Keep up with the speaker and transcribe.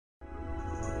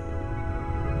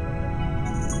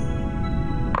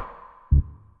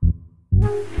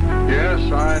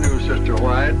Yes, I knew Sister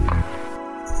White.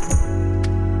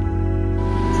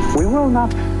 We will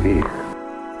not fear.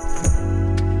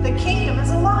 The kingdom is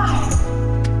alive.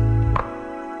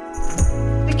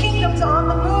 The kingdom's on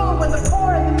the move when the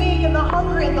poor and the meek and the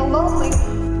hungry and the lonely.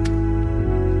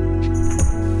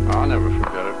 I'll never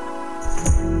forget it.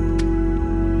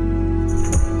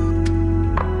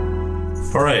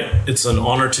 All right. It's an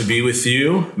honor to be with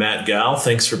you, Matt Gal.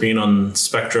 Thanks for being on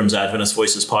Spectrum's Adventist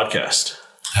Voices podcast.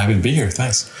 Happy to be here.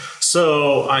 Thanks.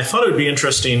 So I thought it would be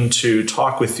interesting to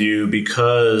talk with you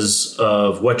because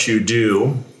of what you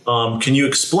do. Can you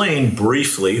explain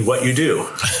briefly what you do?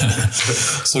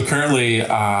 So currently,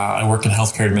 I work in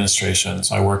healthcare administration.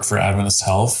 So I work for Adventist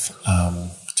Health,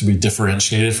 to be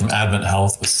differentiated from Advent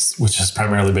Health, which is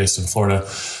primarily based in Florida.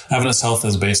 Adventist Health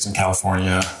is based in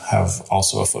California, have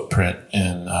also a footprint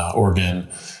in Oregon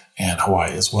and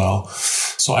Hawaii as well.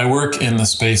 So I work in the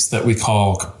space that we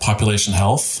call population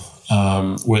health,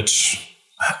 which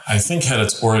I think had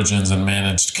its origins in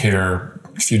managed care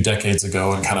a few decades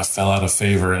ago and kind of fell out of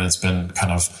favor, and it's been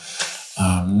kind of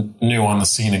new on the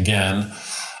scene again.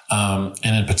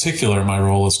 And in particular, my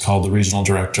role is called the Regional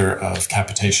Director of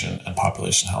Capitation and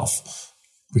Population Health.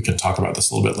 We can talk about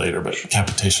this a little bit later, but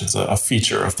capitation is a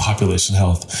feature of population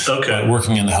health. Okay.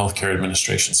 Working in the healthcare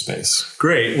administration space.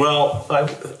 Great. Well,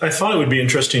 I thought it would be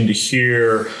interesting to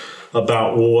hear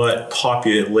about what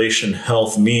population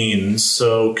health means.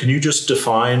 So can you just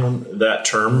define that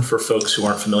term for folks who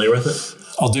aren't familiar with it?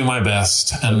 I'll do my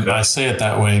best. And I say it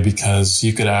that way because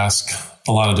you could ask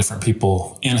a lot of different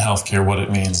people in healthcare what it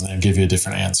means, and they'll give you a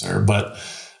different answer. But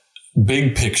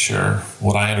big picture,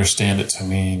 what I understand it to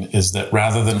mean is that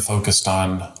rather than focused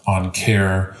on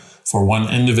care for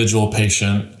one individual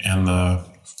patient and the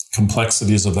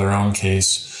complexities of their own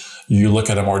case, you look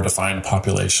at a more defined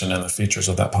population and the features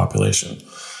of that population.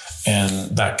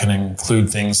 And that can include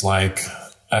things like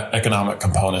economic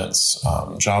components,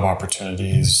 job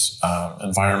opportunities,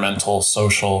 environmental,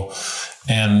 social,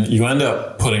 and you end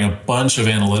up putting a bunch of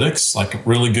analytics, like a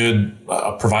really good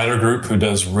provider group who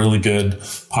does really good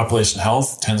population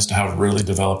health tends to have really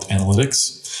developed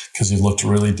analytics because you've looked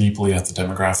really deeply at the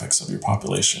demographics of your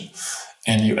population.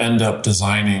 And you end up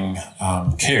designing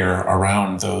care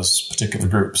around those particular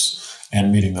groups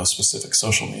and meeting those specific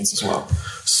social needs as well.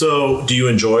 So do you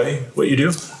enjoy what you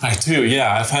do? I do,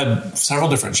 yeah. I've had several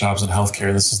different jobs in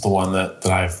healthcare. This is the one that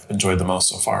I've enjoyed the most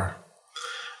so far.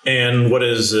 And what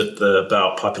is it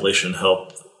about population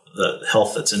health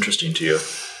that's interesting to you?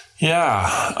 Yeah.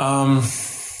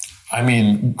 I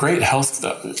mean, great health,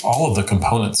 all of the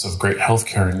components of great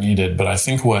healthcare are needed, but I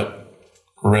think what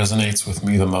resonates with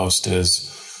me the most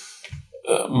is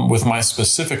with my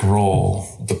specific role,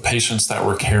 the patients that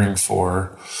we're caring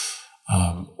for,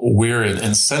 we're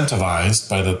incentivized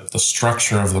by the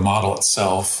structure of the model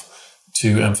itself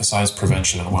to emphasize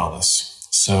prevention and wellness.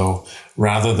 So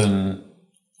rather than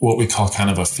what we call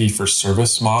kind of a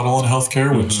fee-for-service model in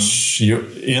healthcare, which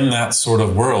in that sort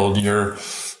of world, you're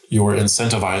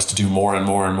incentivized to do more and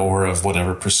more and more of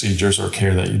whatever procedures or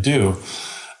care that you do.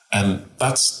 And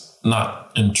that's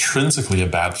not intrinsically a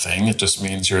bad thing. It just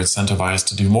means you're incentivized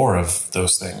to do more of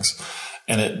those things.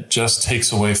 And it just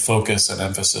takes away focus and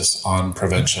emphasis on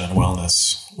prevention and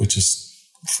wellness, which is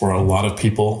for a lot of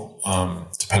people,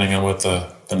 depending on what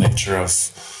the nature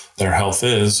of their health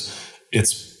is,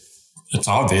 it's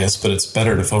obvious, but it's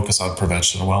better to focus on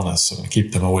prevention and wellness and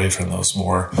keep them away from those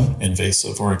more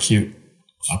invasive or acute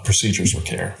procedures or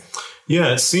care.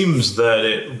 Yeah, it seems that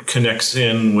it connects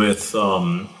in with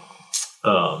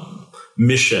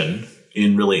mission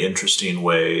in really interesting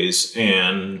ways.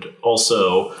 And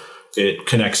also it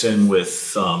connects in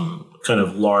with kind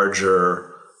of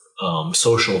larger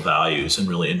social values in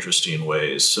really interesting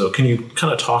ways. So can you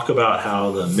kind of talk about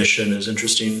how the mission is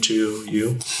interesting to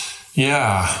you?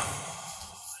 Yeah,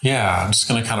 I'm just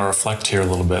going to kind of reflect here a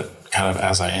little bit, kind of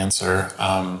as I answer.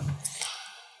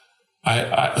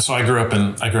 So I grew up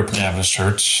in the Adventist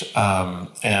church,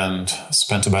 and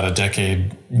spent about a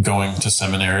decade going to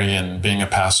seminary and being a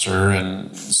pastor.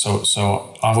 And so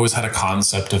I've always had a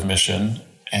concept of mission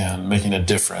and making a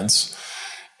difference.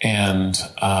 And,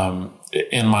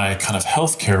 in my kind of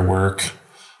healthcare work,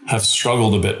 have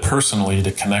struggled a bit personally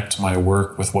to connect my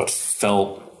work with what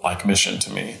felt like mission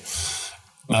to me.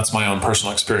 That's my own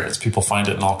personal experience. People find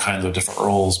it in all kinds of different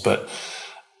roles, but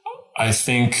I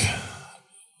think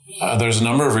there's a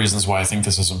number of reasons why I think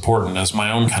this is important as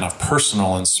my own kind of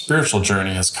personal and spiritual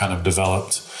journey has kind of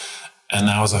developed. And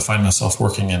now as I find myself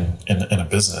working in a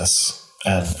business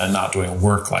and not doing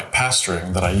work like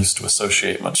pastoring that I used to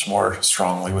associate much more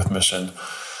strongly with mission,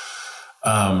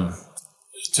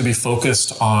 to be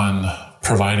focused on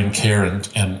providing care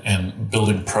and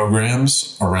building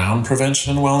programs around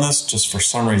prevention and wellness just for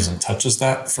some reason touches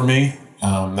that for me.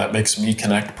 That makes me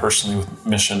connect personally with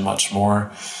mission much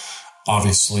more.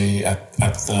 Obviously, at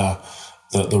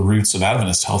the roots of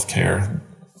Adventist healthcare,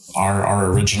 our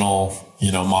original,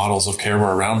 models of care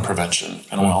were around prevention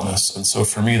and wellness. And so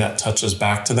for me, that touches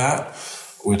back to that,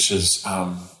 which is,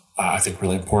 I think,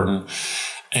 really important.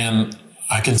 And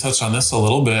I can touch on this a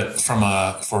little bit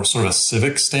for sort of a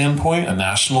civic standpoint, a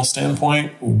national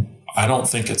standpoint. I don't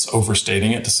think it's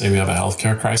overstating it to say we have a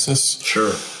healthcare crisis.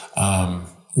 Sure.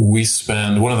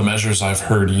 One of the measures I've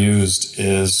heard used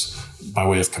is, by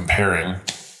way of comparing,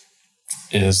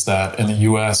 is that in the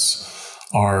U.S.,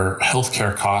 our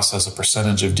healthcare costs as a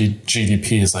percentage of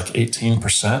GDP is like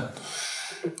 18%,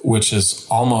 which is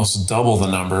almost double the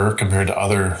number compared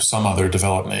to some other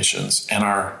developed nations. And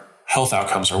our health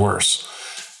outcomes are worse.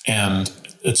 And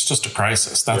it's just a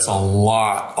crisis. That's a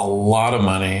lot of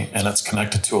money, and it's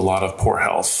connected to a lot of poor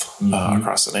health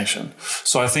across the nation.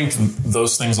 So I think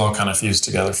those things all kind of fused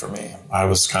together for me. I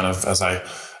was kind of, as I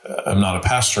am not a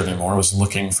pastor anymore, was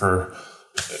looking for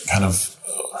kind of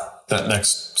that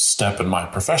next step in my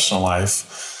professional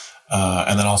life,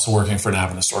 and then also working for an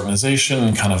Adventist organization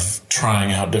and kind of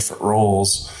trying out different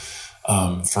roles.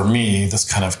 For me,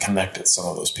 this kind of connected some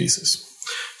of those pieces.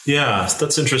 Yeah,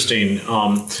 that's interesting.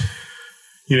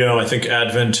 I think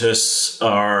Adventists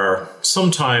are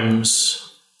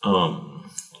sometimes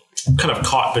kind of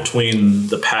caught between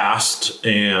the past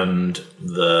and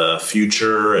the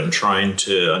future and trying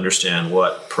to understand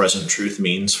what present truth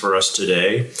means for us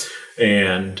today.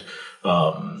 And,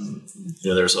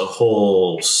 there's a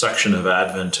whole section of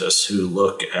Adventists who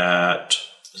look at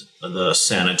the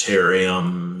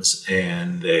sanitariums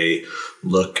and they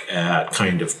look at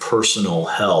kind of personal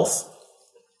health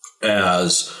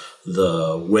as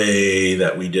the way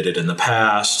that we did it in the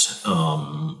past,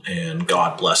 and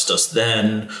God blessed us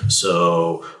then.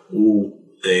 So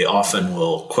they often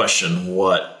will question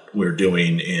what we're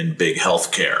doing in big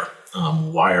healthcare.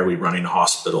 Why are we running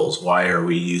hospitals? Why are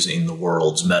we using the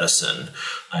world's medicine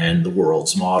and the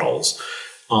world's models?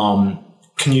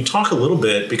 Can you talk a little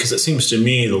bit, because it seems to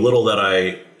me, the little that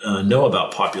I know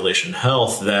about population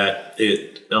health, that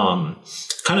it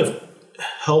kind of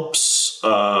helps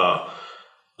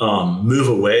move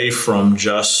away from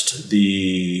just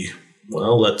the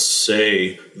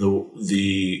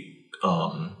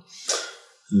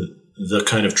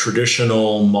kind of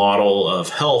traditional model of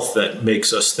health that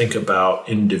makes us think about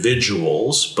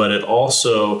individuals, but it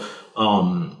also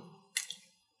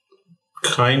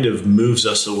kind of moves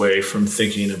us away from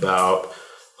thinking about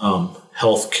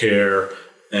healthcare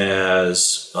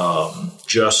as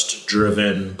just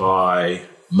driven by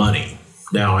money.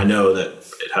 Now, I know that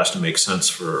it has to make sense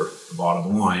for the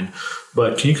bottom line,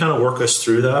 but can you kind of work us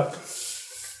through that?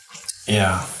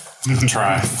 Yeah, I'll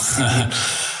try.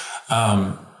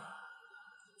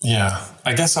 Yeah,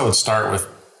 I guess I would start with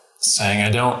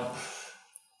saying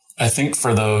I think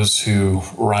for those who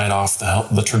write off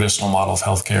the traditional model of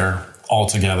healthcare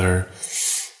altogether,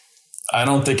 I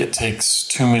don't think it takes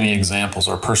too many examples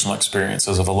or personal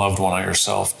experiences of a loved one or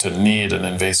yourself to need an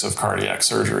invasive cardiac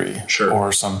surgery. Sure.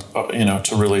 Or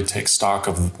to really take stock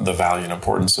of the value and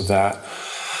importance of that.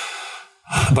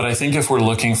 But I think if we're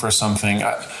looking for something,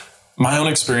 my own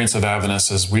experience of Adventist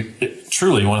is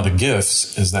truly one of the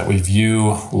gifts is that we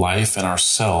view life and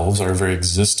ourselves, our very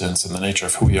existence and the nature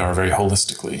of who we are, very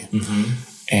holistically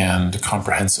and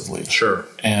comprehensively. Sure.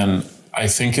 And I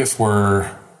think if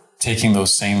we're taking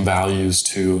those same values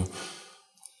to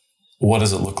what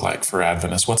does it look like for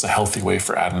Adventists, what's a healthy way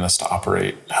for Adventists to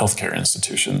operate healthcare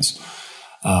institutions,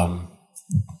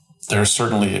 there are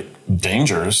certainly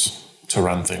dangers to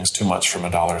run things too much from a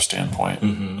dollar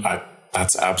standpoint.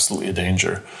 That's absolutely a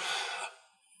danger.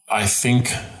 I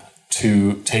think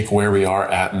to take where we are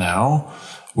at now,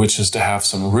 which is to have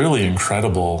some really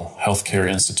incredible healthcare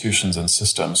institutions and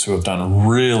systems who have done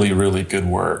really, really good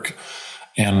work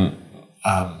and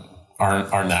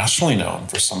are nationally known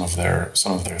for some of their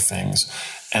things,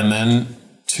 and then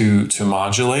to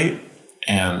modulate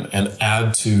and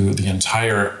add to the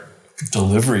entire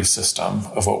delivery system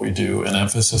of what we do, an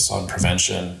emphasis on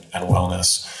prevention and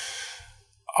wellness.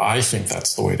 I think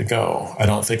that's the way to go. I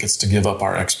don't think it's to give up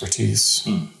our expertise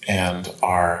and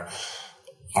our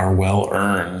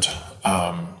well-earned,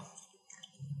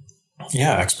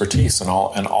 expertise in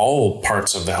all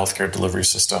parts of the healthcare delivery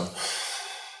system.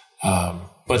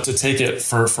 But to take it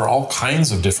for all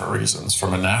kinds of different reasons,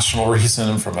 from a national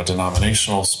reason, from a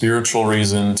denominational, spiritual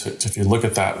reason, to if you look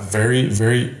at that very,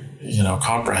 very,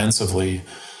 comprehensively,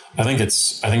 I think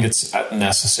it's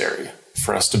necessary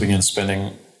for us to begin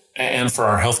spending and for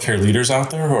our healthcare leaders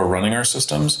out there who are running our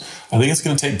systems, I think it's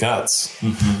going to take guts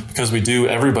because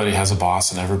everybody has a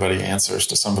boss and everybody answers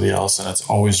to somebody else, and it's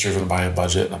always driven by a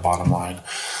budget and a bottom line.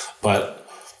 But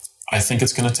I think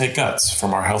it's going to take guts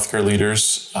from our healthcare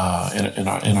leaders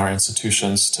in our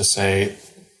institutions to say,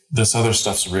 this other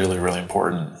stuff's really, really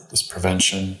important. This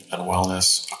prevention and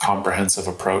wellness, a comprehensive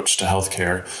approach to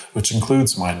healthcare, which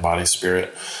includes mind, body,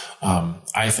 spirit.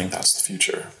 I think that's the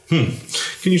future.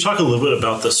 Can you talk a little bit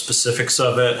about the specifics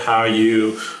of it, how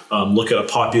you look at a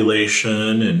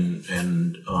population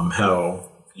and how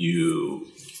you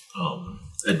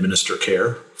administer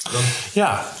care for them?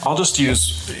 Yeah, I'll just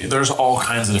use, there's all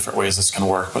kinds of different ways this can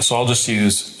work. So I'll just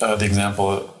use the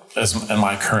example as in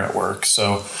my current work.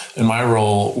 So in my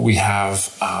role, we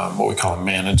have what we call a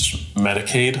managed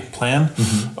Medicaid plan.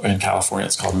 In California,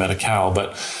 it's called Medi-Cal,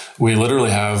 but we literally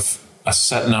have a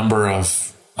set number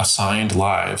of assigned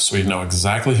lives. So we know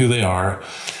exactly who they are.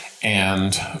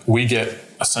 And we get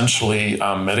essentially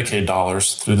Medicaid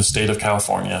dollars through the state of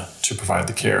California to provide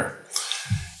the care.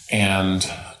 And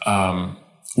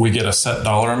we get a set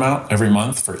dollar amount every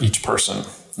month for each person,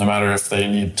 no matter if they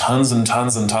need tons and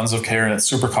tons and tons of care and it's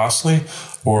super costly,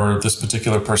 or this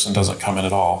particular person doesn't come in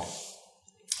at all.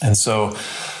 And so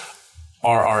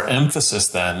our emphasis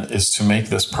then is to make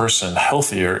this person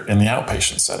healthier in the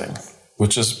outpatient setting,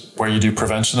 which is where you do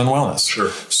prevention and wellness.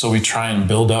 Sure. So we try and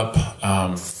build up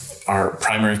our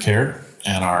primary care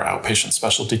and our outpatient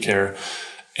specialty care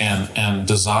and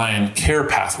design care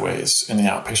pathways in the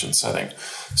outpatient setting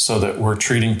so that we're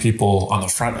treating people on the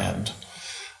front end.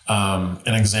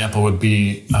 An example would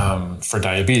be for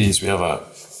diabetes. We have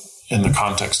in the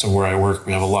context of where I work,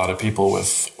 we have a lot of people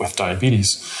with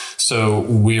diabetes. So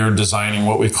we are designing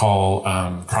what we call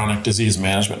chronic disease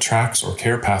management tracks or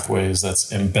care pathways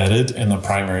that's embedded in the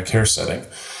primary care setting.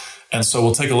 And so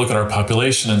we'll take a look at our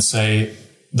population and say,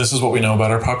 this is what we know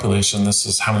about our population. This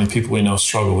is how many people we know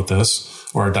struggle with this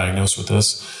or are diagnosed with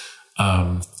this.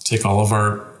 Take all of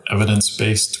our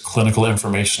evidence-based clinical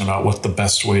information about what the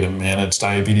best way to manage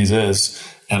diabetes is.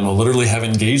 And we'll literally have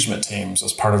engagement teams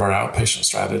as part of our outpatient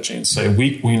strategy and say,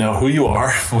 we know who you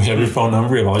are. We have your phone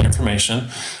number. We have all your information.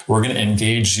 We're going to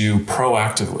engage you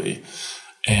proactively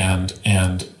and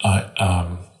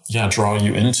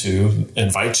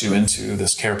invite you into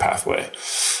this care pathway.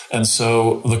 And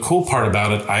so the cool part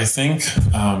about it, I think,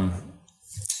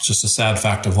 just a sad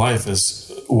fact of life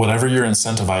is whatever you're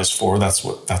incentivized for, that's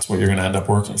what you're going to end up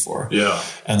working for. Yeah.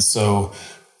 And so,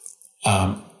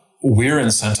 we're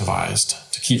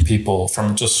incentivized to keep people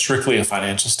from just strictly a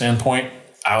financial standpoint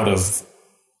out of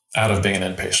being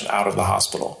an inpatient, out of the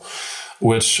hospital,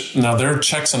 which now there are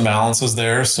checks and balances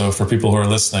there. So for people who are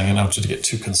listening, I don't want you to get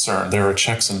too concerned. There are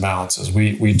checks and balances.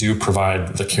 We do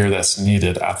provide the care that's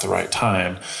needed at the right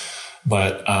time,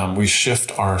 but we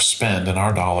shift our spend and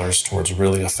our dollars towards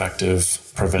really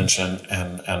effective prevention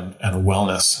and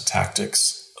wellness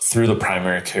tactics through the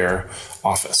primary care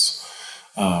office.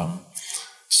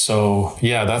 So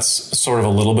yeah, that's sort of a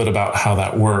little bit about how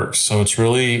that works. So it's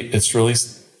really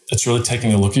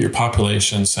taking a look at your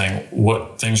population, saying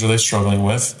what things are they struggling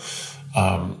with,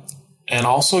 and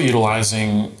also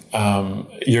utilizing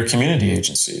your community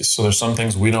agencies. So there's some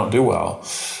things we don't do well.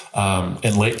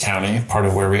 In Lake County, part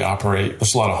of where we operate,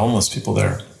 there's a lot of homeless people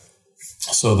there.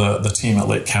 So the team at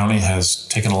Lake County has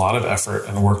taken a lot of effort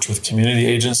and worked with community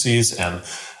agencies and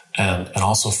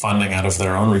also funding out of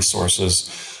their own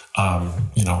resources,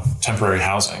 temporary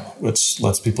housing, which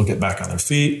lets people get back on their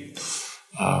feet,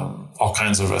 all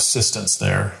kinds of assistance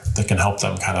there that can help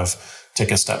them kind of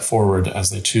take a step forward as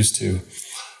they choose to.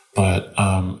 But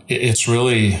it's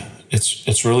really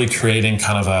creating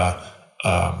kind of a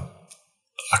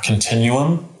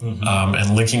continuum,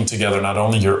 and linking together not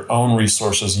only your own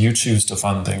resources you choose to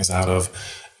fund things out of,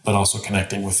 but also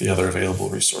connecting with the other available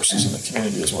resources in the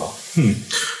community as well.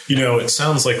 It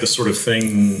sounds like the sort of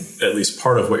thing, at least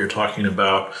part of what you're talking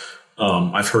about,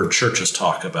 I've heard churches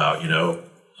talk about,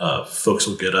 folks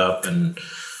will get up and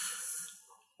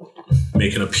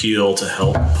make an appeal to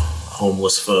help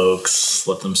homeless folks,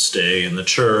 let them stay in the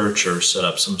church or set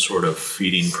up some sort of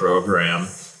feeding program.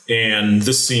 And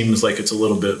this seems like it's a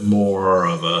little bit more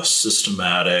of a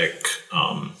systematic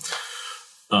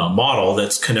model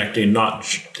that's connecting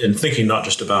and thinking not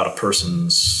just about a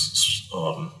person's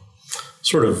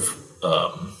sort of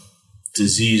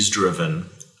disease-driven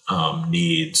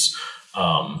needs,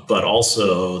 but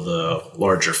also the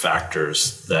larger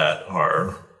factors that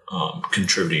are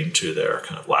contributing to their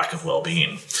kind of lack of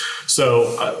well-being.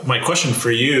 So my question for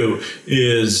you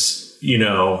is,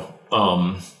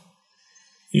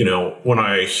 when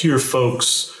I hear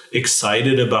folks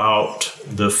excited about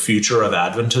the future of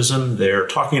Adventism. They're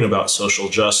talking about social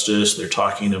justice. They're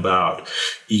talking about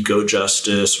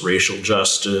eco-justice, racial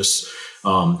justice.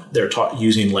 They're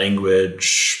using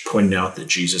language, pointing out that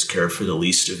Jesus cared for the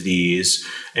least of these.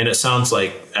 And it sounds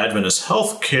like Adventist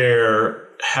healthcare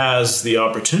has the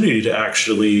opportunity to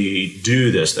actually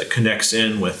do this, that connects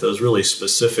in with those really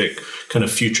specific kind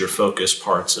of future-focused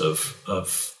parts of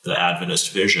the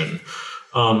Adventist vision.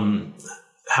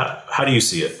 How do you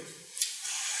see it?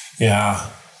 Yeah.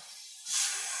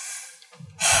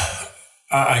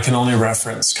 I can only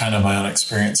reference kind of my own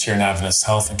experience here in Adventist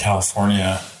Health in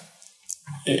California.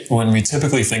 When we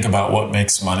typically think about what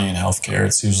makes money in healthcare,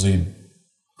 it's usually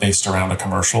based around a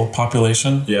commercial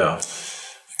population. Yeah.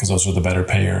 Because those are the better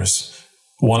payers.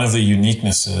 One of the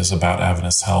uniquenesses about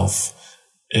Adventist Health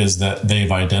is that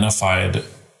they've identified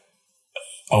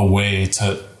a way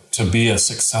to be a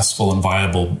successful and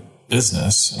viable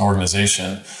business, an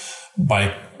organization,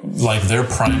 by like their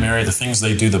primary, the things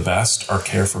they do the best are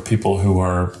care for people who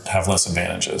have less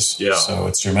advantages. Yeah. So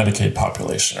it's your Medicaid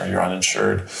population or your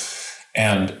uninsured.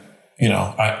 And,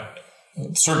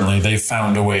 certainly they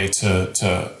found a way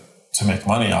to make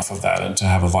money off of that and to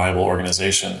have a viable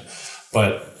organization.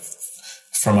 But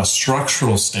from a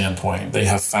structural standpoint, they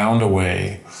have found a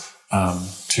way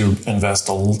to invest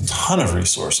a ton of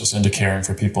resources into caring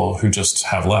for people who just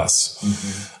have less.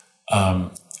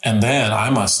 Mm-hmm. And then I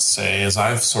must say, as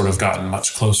I've sort of gotten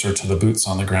much closer to the boots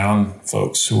on the ground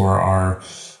folks who are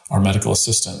our medical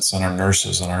assistants and our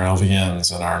nurses and our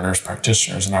LVNs and our nurse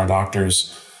practitioners and our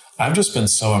doctors, I've just been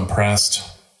so impressed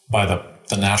by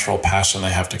the natural passion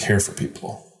they have to care for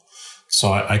people.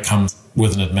 So I come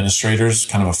with an administrator's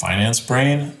kind of a finance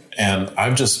brain, and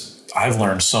I've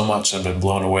learned so much and been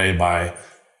blown away by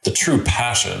the true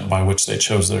passion by which they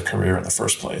chose their career in the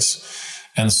first place.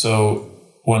 And so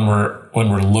when we're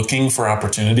looking for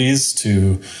opportunities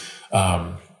to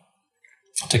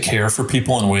care for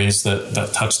people in ways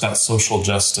that touch that social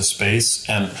justice space,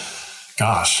 and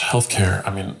gosh, healthcare,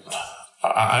 I mean,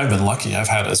 I've been lucky. I've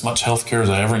had as much healthcare as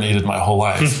I ever needed my whole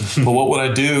life. But what would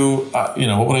I do?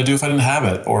 What would I do if I didn't have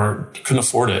it or couldn't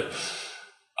afford it?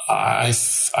 I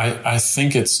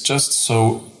think it's just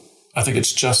so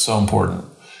important,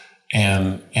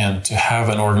 and to have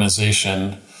an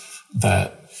organization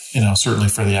that, certainly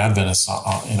for the Adventists,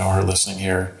 who are listening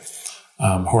here,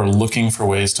 who are looking for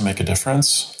ways to make a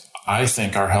difference. I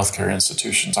think our healthcare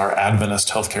institutions, our Adventist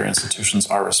healthcare institutions,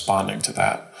 are responding to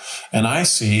that. And I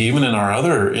see, even in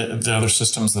the other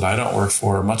systems that I don't work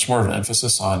for, much more of an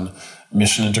emphasis on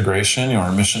mission integration.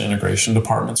 Our mission integration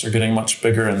departments are getting much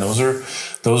bigger, and those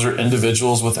are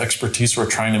individuals with expertise who are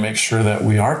trying to make sure that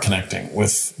we are connecting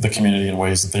with the community in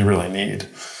ways that they really need.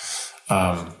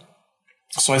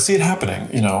 So I see it happening.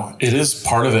 It is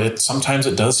part of it. Sometimes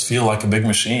it does feel like a big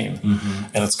machine, mm-hmm.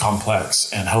 and it's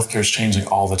complex, and healthcare is changing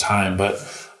all the time. But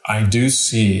I do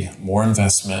see more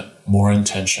investment, more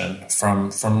intention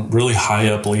from really high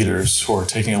up leaders who are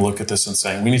taking a look at this and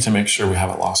saying, we need to make sure we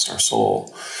haven't lost our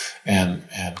soul, and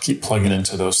keep plugging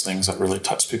into those things that really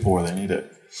touch people where they need it.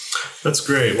 That's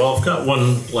great. Well, I've got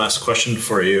one last question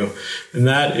for you, and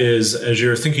that is, as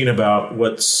you're thinking about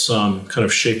what's kind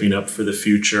of shaping up for the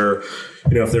future,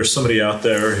 if there's somebody out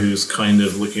there who's kind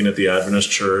of looking at the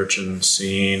Adventist Church and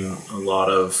seeing a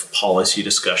lot of policy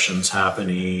discussions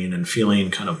happening and feeling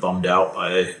kind of bummed out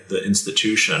by the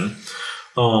institution,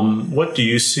 what do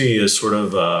you see as sort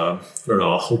of a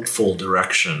hopeful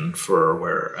direction for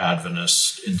where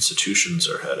Adventist institutions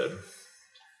are headed?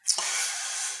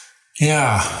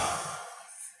 Yeah,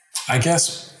 I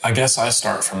guess I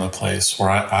start from the place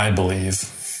where I believe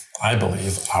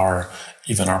our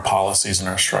policies and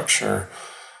our structure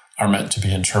are meant to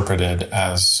be interpreted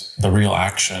as the real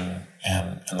action,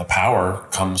 and the power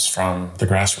comes from the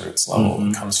grassroots level.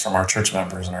 Mm-hmm. It comes from our church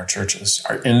members in our churches,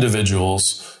 our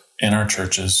individuals in our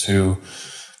churches who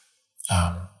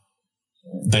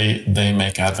they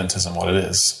make Adventism what it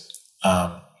is.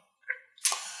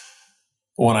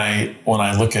 When I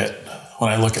look at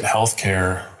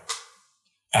healthcare,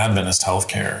 Adventist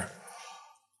healthcare,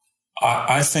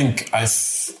 I think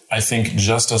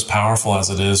just as powerful as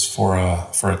it is for an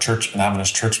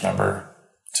Adventist church member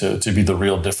to be the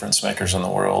real difference makers in the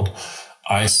world,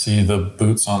 I see the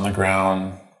boots on the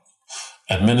ground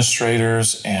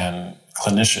administrators and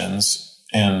clinicians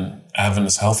in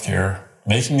Adventist healthcare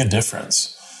making a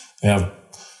difference. They have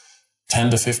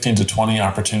 10 to 15 to 20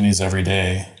 opportunities every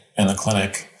day in the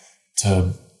clinic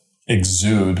to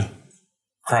exude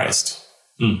Christ.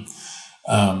 In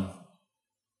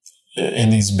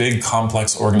these big,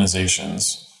 complex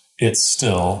organizations, it's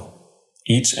still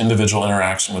each individual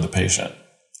interaction with the patient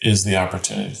is the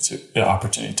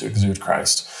opportunity to exude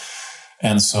Christ.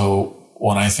 And so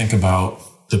when I think about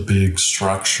the big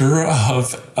structure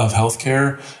of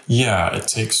healthcare, yeah, it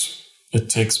takes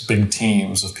big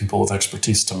teams of people with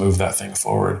expertise to move that thing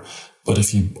forward. But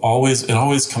it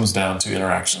always comes down to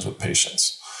interactions with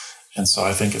patients. And so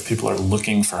I think if people are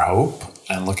looking for hope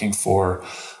and looking for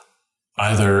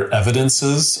either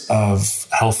evidences of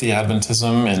healthy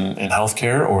Adventism in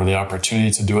healthcare or the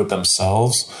opportunity to do it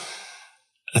themselves,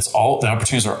 the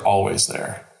opportunities are always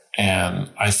there. And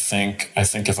I think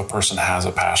if a person has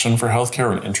a passion for healthcare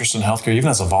or an interest in healthcare, even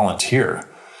as a volunteer,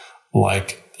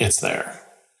 like, it's there.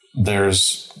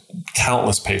 There's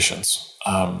countless patients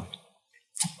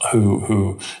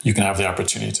who you can have the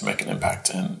opportunity to make an impact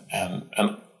in, and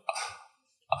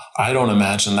I don't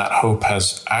imagine that hope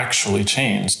has actually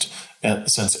changed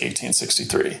since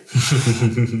 1863.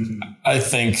 I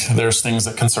think there's things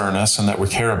that concern us and that we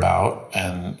care about,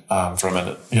 and from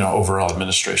an overall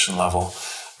administration level,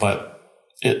 but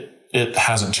it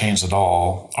hasn't changed at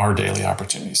all our daily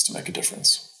opportunities to make a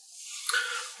difference.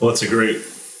 Well, it's a great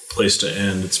place to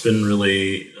end. It's been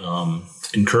really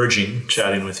encouraging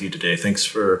chatting with you today. Thanks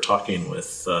for talking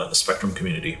with the Spectrum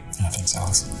community. Yeah, thanks,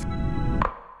 Alex.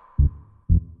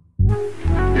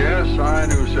 Yes, I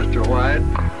knew Sister White.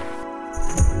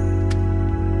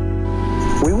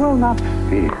 We will not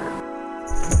fear.